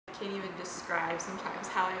can't even describe sometimes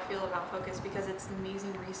how I feel about Focus, because it's an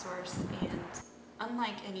amazing resource and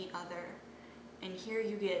unlike any other. And here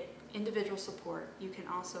you get individual support. You can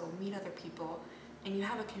also meet other people, and you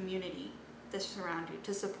have a community that surround you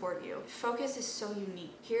to support you. Focus is so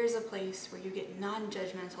unique. Here's a place where you get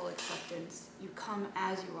non-judgmental acceptance. You come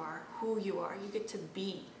as you are, who you are. You get to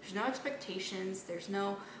be. There's no expectations. There's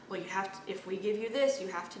no, well, you have to, if we give you this, you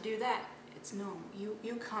have to do that. It's no,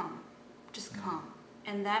 you come, just come.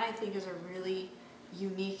 And that, I think, is a really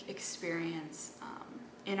unique experience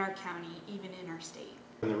in our county, even in our state.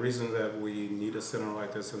 And the reason that we need a center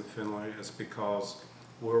like this in Findlay is because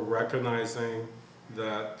we're recognizing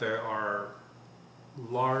that there are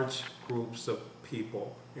large groups of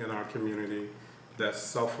people in our community that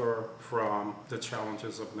suffer from the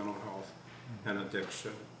challenges of mental health and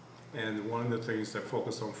addiction. And one of the things that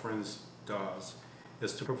Focus on Friends does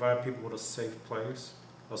is to provide people with a safe place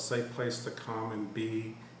to come and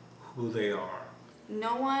be who they are.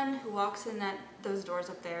 No one who walks in those doors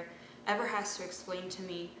up there ever has to explain to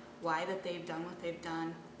me why that they've done what they've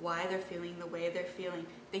done, why they're feeling the way they're feeling.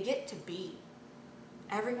 They get to be.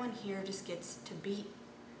 Everyone here just gets to be.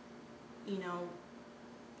 You know,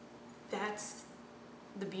 that's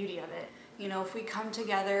the beauty of it. You know, if we come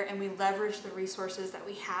together and we leverage the resources that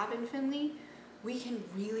we have in Findlay, we can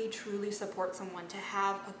really truly support someone to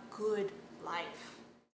have a good life.